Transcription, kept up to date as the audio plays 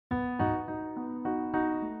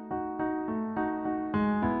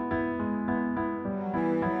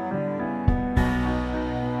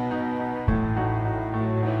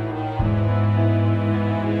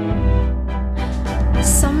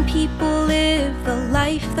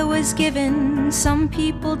that was given. Some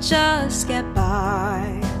people just get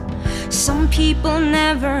by. Some people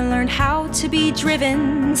never learned how to be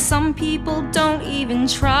driven. Some people don't even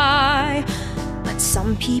try. But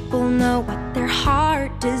some people know what their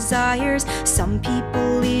heart desires. Some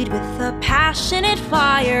people lead with a passionate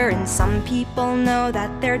fire. And some people know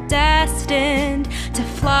that they're destined to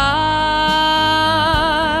fly.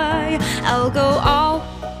 I'll go all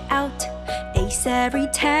out, ace every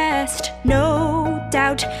test, no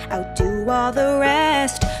doubt, outdo all the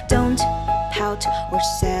rest. Don't pout or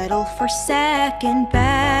settle for second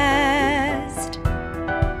best.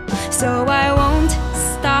 So I won't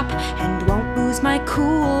stop and won't lose my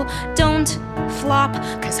cool. Don't flop,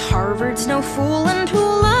 'cause Harvard's no fool. And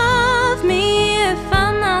who'll love me if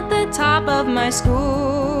I'm not the top of my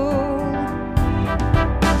school?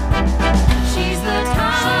 She's the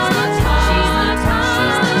top, she's the top, she's the top,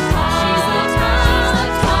 she's the top, she's the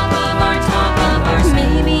top of our school.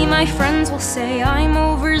 Maybe my friends will say I'm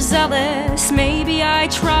overzealous. Maybe I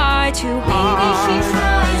try too hard. Maybe she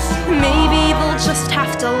tries too hard. Maybe they'll just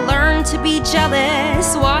have to learn to be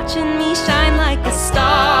jealous, watching me shine like a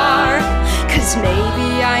star. 'Cause maybe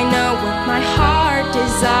I know what my heart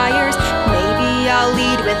desires. Maybe I'll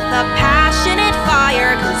lead with a passionate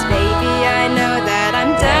fire. 'Cause maybe I know that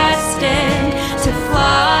I'm destined to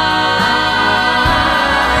fly.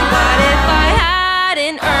 But if I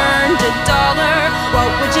hadn't earned $1, what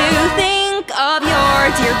would you think of your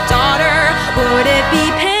dear daughter? Would it be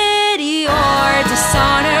pity or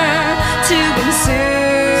dishonor to ensue?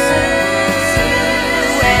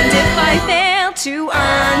 And if I failed to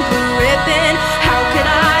earn the ribbon, how could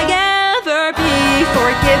I ever be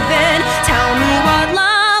forgiven? Tell me what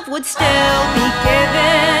love would still be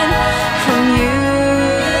given from you.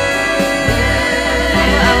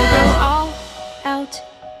 I'll go all out,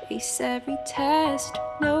 ace every test,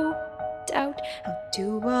 no doubt, I'll do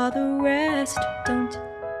all the rest. Don't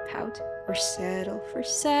pout or settle for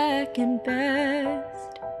second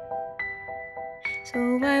best. So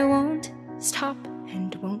I won't stop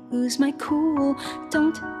and won't lose my cool.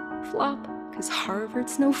 Don't flop, 'cause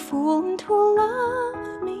Harvard's no fool. And who'll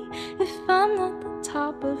love me if I'm not the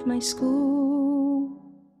top of my school?